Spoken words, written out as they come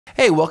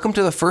Hey, welcome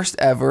to the first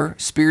ever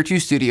Spirit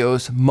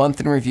Studios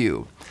month in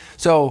review.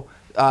 So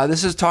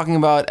this is talking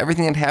about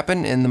everything that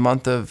happened in the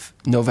month of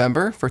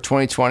November for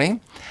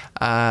 2020.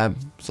 So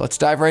let's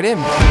dive right in.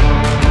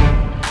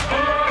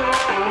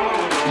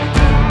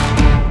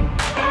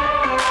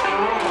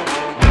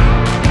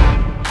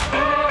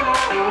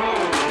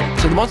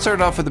 So the month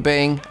started off with a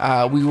bang.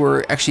 We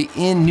were actually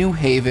in New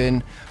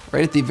Haven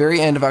right at the very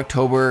end of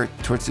October,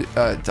 towards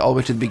all the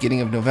way to the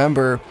beginning of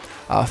November,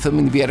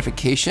 filming the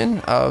Beatification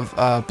of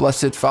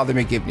Blessed Father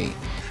McGivney.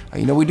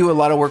 You know, we do a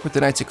lot of work with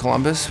the Knights of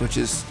Columbus, which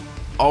is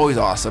always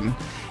awesome,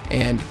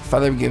 and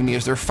Father McGivney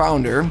is their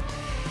founder.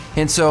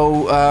 And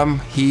so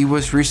he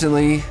was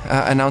recently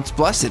announced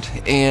blessed,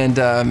 and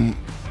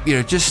you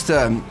know, just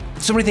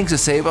so many things to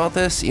say about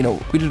this. You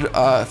know, we did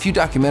a few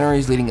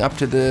documentaries leading up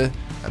to the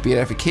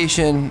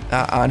Beatification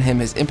on him,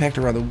 his impact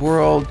around the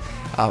world,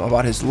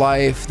 about his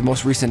life, the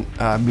most recent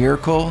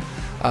miracle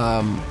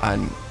on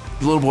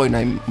a little boy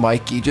named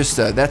Mikey. Just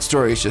that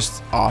story is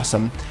just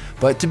awesome.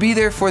 But to be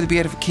there for the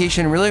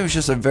Beatification really was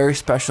just a very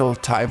special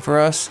time for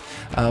us.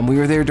 We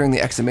were there during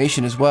the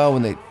exhumation as well,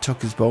 when they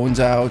took his bones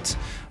out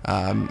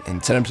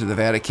and sent him to the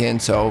Vatican.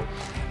 So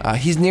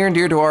he's near and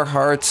dear to our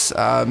hearts.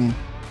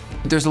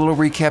 There's a little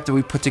recap that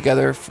we put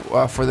together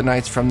for the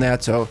Knights from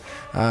that, so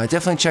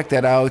definitely check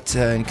that out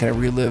and kind of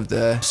relive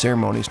the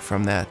ceremonies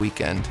from that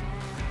weekend.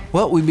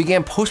 Well, we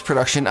began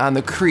post-production on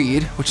The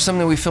Creed, which is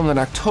something that we filmed in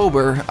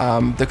October.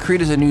 The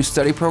Creed is a new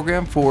study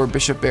program for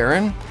Bishop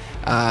Barron.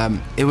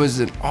 It was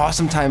an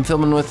awesome time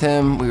filming with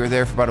him. We were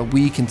there for about a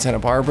week in Santa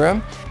Barbara.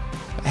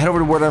 Head over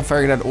to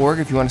wordonfire.org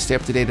if you want to stay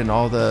up to date on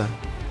all the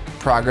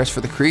progress for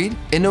The Creed.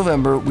 In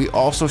November, we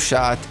also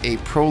shot a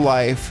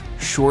pro-life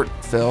short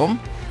film.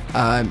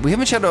 We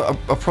haven't shot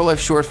a pro-life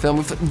short film.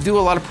 We do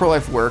a lot of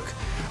pro-life work,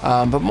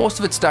 but most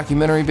of it's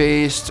documentary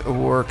based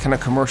or kind of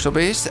commercial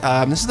based.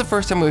 This is the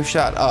first time we've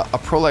shot a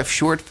pro-life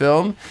short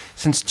film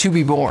since To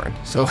Be Born.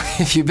 So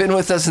if you've been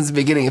with us since the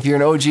beginning, if you're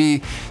an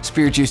OG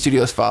Spirit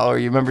Studios follower,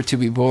 you remember To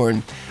Be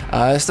Born.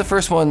 It's the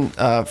first one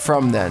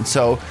from then.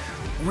 So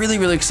really,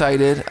 really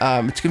excited.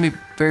 It's gonna be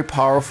very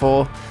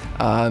powerful.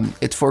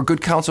 It's for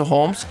Good Counsel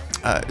Homes.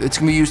 It's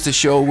gonna be used to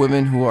show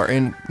women who are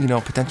in, you know,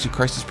 potential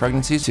crisis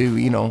pregnancies to,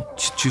 you know,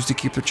 choose to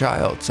keep their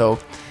child. So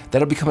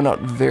that'll be coming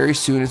out very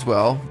soon as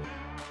well.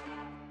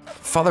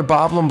 Father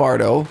Bob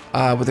Lombardo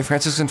with the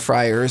Franciscan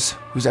Friars,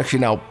 who's actually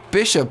now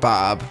Bishop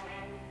Bob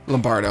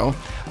Lombardo.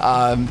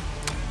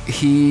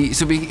 He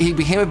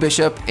became a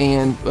bishop,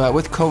 and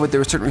with COVID, there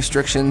were certain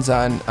restrictions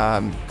on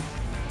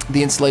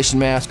the installation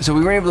mask. So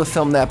we weren't able to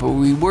film that, but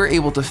we were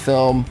able to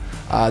film.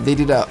 They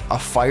did a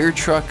fire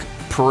truck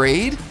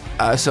parade.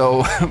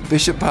 So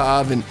Bishop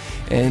Bob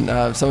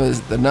and some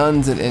of the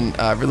nuns and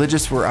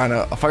religious were on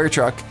a fire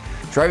truck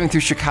driving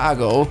through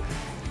Chicago.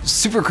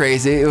 Super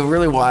crazy, it was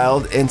really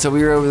wild. And so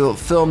we were able to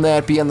film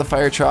that, be on the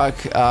fire truck.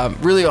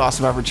 Really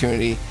awesome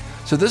opportunity.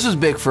 So this was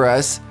big for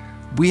us.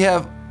 We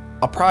have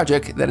a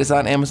project that is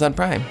on Amazon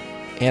Prime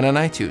and on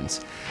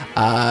iTunes.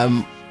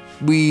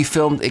 We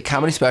filmed a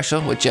comedy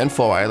special with Jen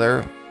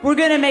Fulwiler. We're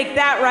gonna make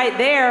that right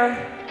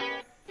there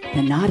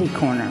the naughty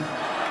corner.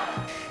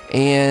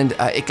 And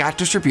it got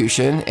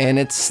distribution, and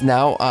it's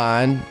now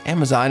on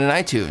Amazon and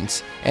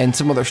iTunes and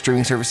some other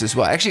streaming services as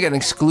well. I actually got an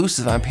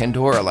exclusive on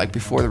Pandora like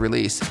before the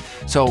release.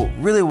 So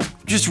really,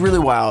 just really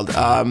wild.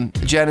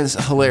 Jen is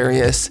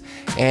hilarious,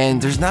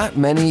 and there's not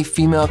many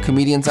female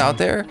comedians out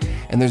there,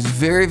 and there's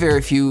very,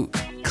 very few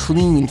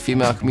clean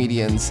female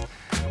comedians.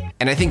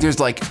 And I think there's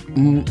like,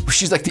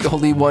 she's like the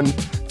only one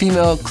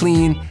female,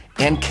 clean,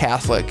 and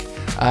Catholic.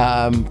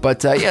 Yeah,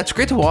 it's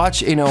great to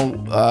watch, you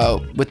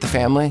know, with the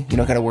family. You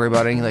don't gotta worry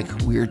about any like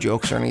weird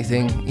jokes or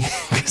anything,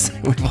 because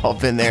we've all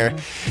been there.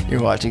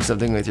 You're watching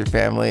something with your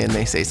family and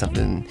they say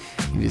something,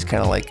 you just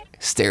kind of like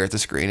stare at the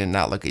screen and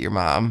not look at your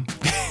mom,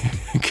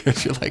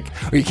 because you're like,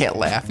 or you can't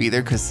laugh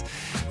either, because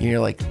you're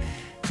like,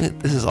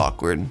 this is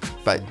awkward.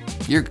 But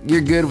you're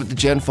good with the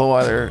Jen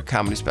Fulwiler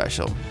comedy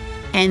special.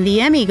 And the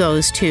Emmy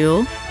goes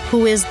to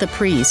Who is the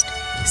Priest?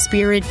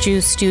 Spirit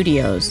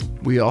Studios.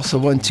 We also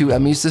won 2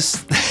 Emmys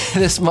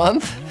this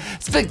month.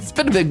 It's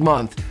been a big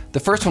month. The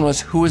first one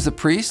was Who is the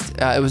Priest?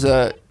 It was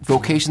a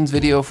vocations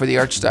video for the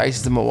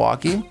Archdiocese of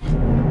Milwaukee.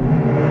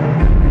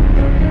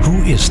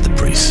 Who is the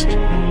priest?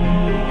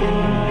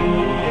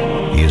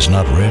 He is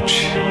not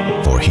rich,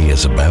 for he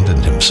has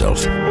abandoned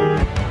himself.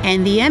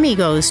 And the Emmy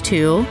goes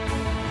to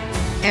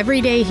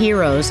Everyday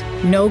Heroes,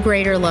 No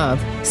Greater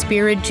Love,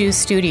 Spirit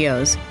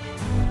Studios.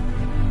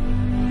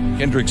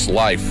 Kendrick's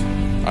life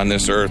on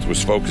this earth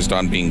was focused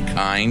on being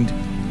kind,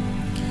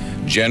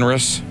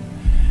 generous,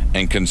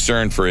 and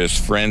concerned for his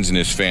friends and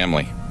his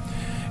family.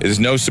 It is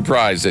no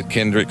surprise that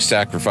Kendrick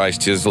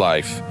sacrificed his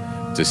life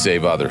to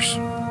save others.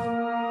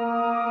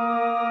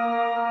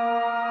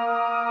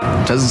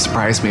 It doesn't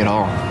surprise me at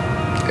all.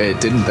 It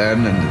didn't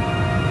then, and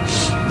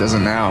it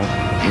doesn't now.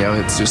 You know,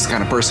 it's just the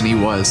kind of person he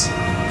was.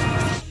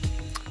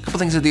 A couple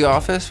things at the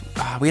office.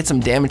 We had some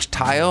damaged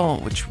tile,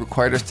 which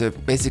required us to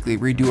basically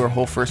redo our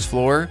whole first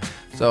floor.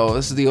 So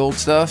this is the old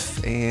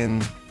stuff,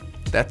 and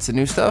that's the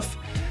new stuff.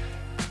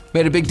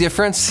 Made a big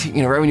difference,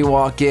 you know, right when you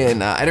walk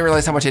in. I didn't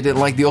realize how much I didn't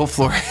like the old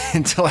floor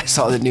until I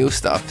saw the new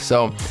stuff.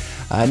 So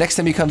next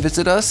time you come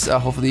visit us,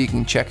 hopefully you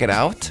can check it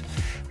out.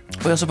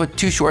 We also put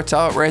 2 shorts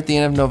out right at the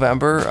end of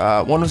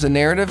November. One was a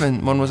narrative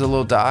and one was a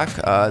little doc.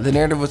 The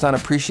narrative was on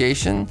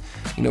appreciation,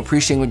 you know,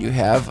 appreciating what you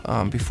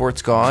have before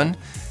it's gone.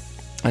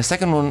 And the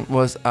second one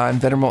was on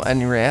Venerable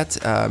Emmy Rat.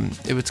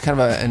 It was kind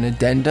of an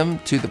addendum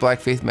to the Black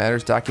Faith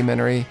Matters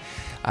documentary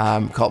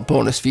called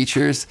Bonus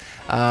Features.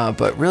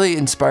 But really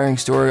inspiring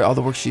story, all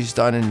the work she's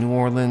done in New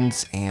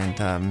Orleans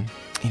and,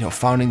 you know,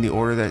 founding the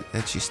order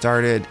that she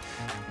started.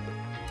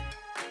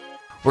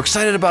 We're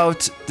excited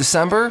about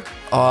December.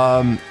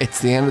 It's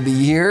the end of the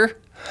year.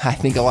 I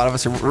think a lot of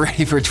us are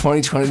ready for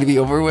 2020 to be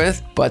over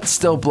with, but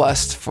still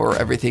blessed for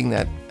everything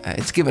that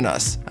it's given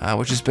us,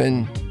 which has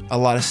been a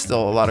lot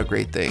of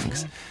great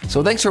things.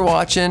 So thanks for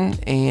watching,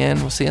 and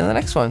we'll see you in the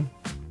next one.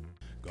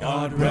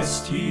 God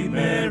rest ye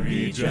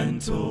merry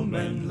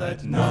gentlemen,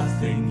 let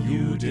nothing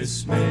you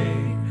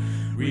dismay.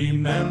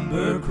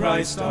 Remember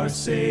Christ our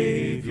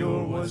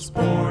Savior was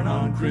born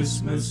on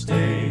Christmas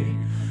Day,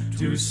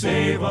 to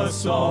save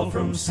us all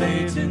from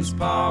Satan's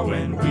power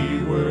when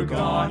we were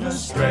gone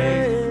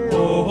astray.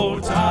 Oh,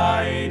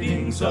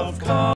 tidings of